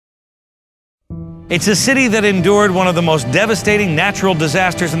It's a city that endured one of the most devastating natural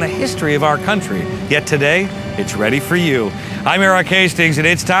disasters in the history of our country. Yet today, it's ready for you. I'm Erik Hastings, and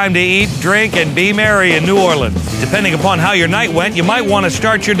it's time to eat, drink, and be merry in New Orleans. Depending upon how your night went, you might want to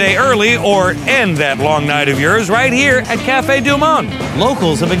start your day early or end that long night of yours right here at Café du Monde.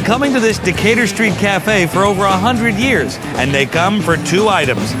 Locals have been coming to this Decatur Street Cafe for over 100 years, and they come for two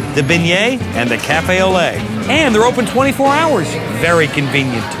items, the beignet and the café au lait. And they're open 24 hours. Very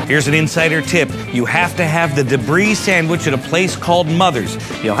convenient. Here's an insider tip. You have to have the debris sandwich at a place called Mother's.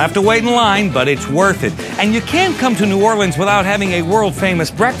 You'll have to wait in line, but it's worth it. And you can't come to New Orleans without having a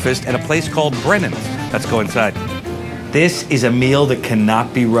world-famous breakfast at a place called Brennan's. Let's go inside. This is a meal that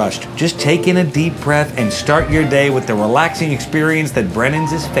cannot be rushed. Just take in a deep breath and start your day with the relaxing experience that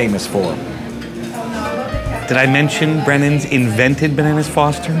Brennan's is famous for. Did I mention Brennan's invented bananas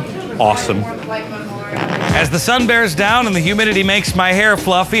Foster? Awesome. As the sun bears down and the humidity makes my hair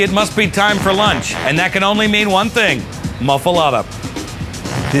fluffy, it must be time for lunch. And that can only mean one thing, muffaletta.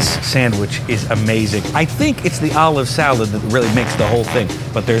 This sandwich is amazing. I think it's the olive salad that really makes the whole thing.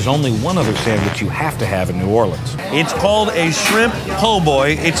 But there's only one other sandwich you have to have in New Orleans. It's called a shrimp po'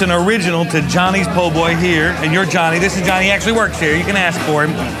 boy. It's an original to Johnny's Po' Boy here. And you're Johnny. This is Johnny. He actually works here. You can ask for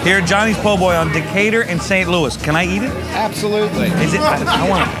him. Here, Johnny's Po' Boy on Decatur and St. Louis. Can I eat it? Absolutely. Is it? I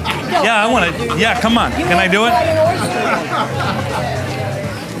want it. Yeah, I want it. Yeah, come on. Can I do it?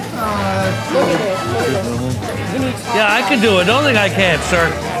 Yeah, I can do it. Don't think I can't, sir.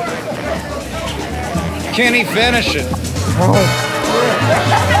 Can he finish it?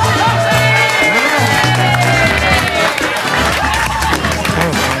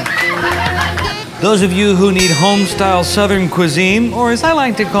 Those of you who need home-style Southern cuisine, or as I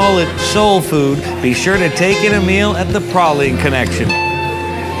like to call it, soul food, be sure to take in a meal at the Praline Connection.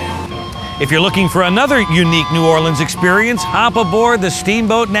 If you're looking for another unique New Orleans experience, hop aboard the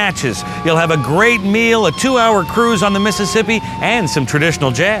Steamboat Natchez. You'll have a great meal, a 2-hour cruise on the Mississippi, and some traditional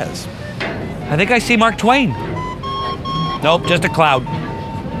jazz. I think I see Mark Twain. Nope, just a cloud.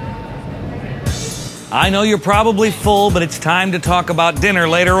 I know you're probably full, but it's time to talk about dinner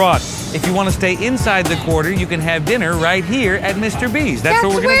later on. If you want to stay inside the quarter, you can have dinner right here at Mr. B's. That's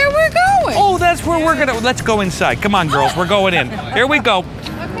where we're going. Oh, that's where we're gonna. Let's go inside. Come on, girls, we're going in. Here we go.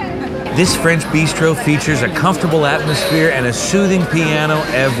 This French bistro features a comfortable atmosphere and a soothing piano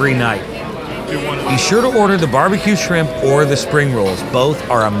every night. Be sure to order the barbecue shrimp or the spring rolls. Both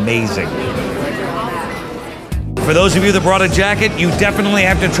are amazing. For those of you that brought a jacket, you definitely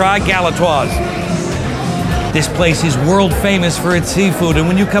have to try Galatoire's. This place is world famous for its seafood, and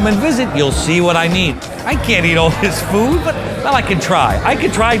when you come and visit, you'll see what I mean. I can't eat all this food, but well, I can try. I can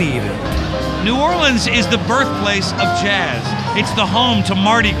try to eat it. New Orleans is the birthplace of jazz. It's the home to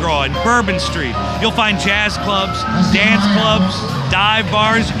Mardi Gras and Bourbon Street. You'll find jazz clubs, dance clubs, dive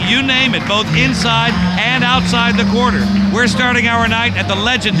bars, you name it, both inside and outside the quarter. We're starting our night at the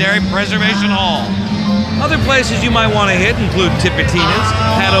legendary Preservation Hall. Other places you might want to hit include Tipitina's,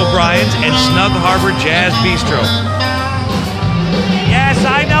 Pat O'Brien's, and Snug Harbor Jazz Bistro. Yes,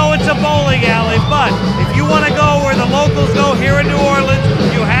 I know it's a bowling alley, but if you want to go where the locals go here in New Orleans,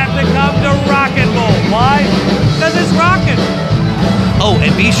 you have to come to Rockin' Bowl. Why? Because it's rockin'. Oh,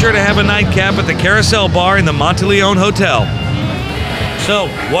 and be sure to have a nightcap at the Carousel Bar in the Monteleone Hotel. So,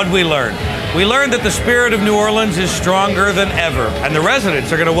 what'd we learn? We learned that the spirit of New Orleans is stronger than ever, and the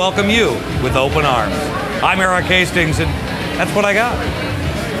residents are going to welcome you with open arms. I'm Erik Hastings, and that's what I got.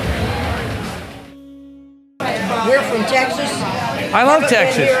 We're from Texas. I love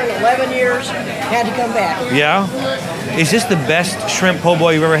Texas. Been here in 11 years. Had to come back. Yeah? Is this the best shrimp po'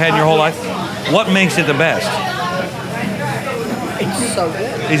 boy you've ever had in your whole life? What makes it the best? It's so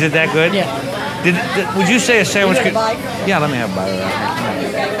good. Is it that good? Yeah. Would you say a sandwich You could... want a bite? Yeah, let me have a bite of that.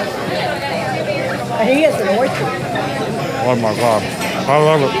 And he has an oyster. Oh my God. I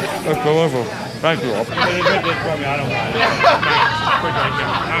love it. It's delicious. Thank you. That's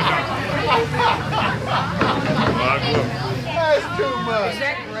too much.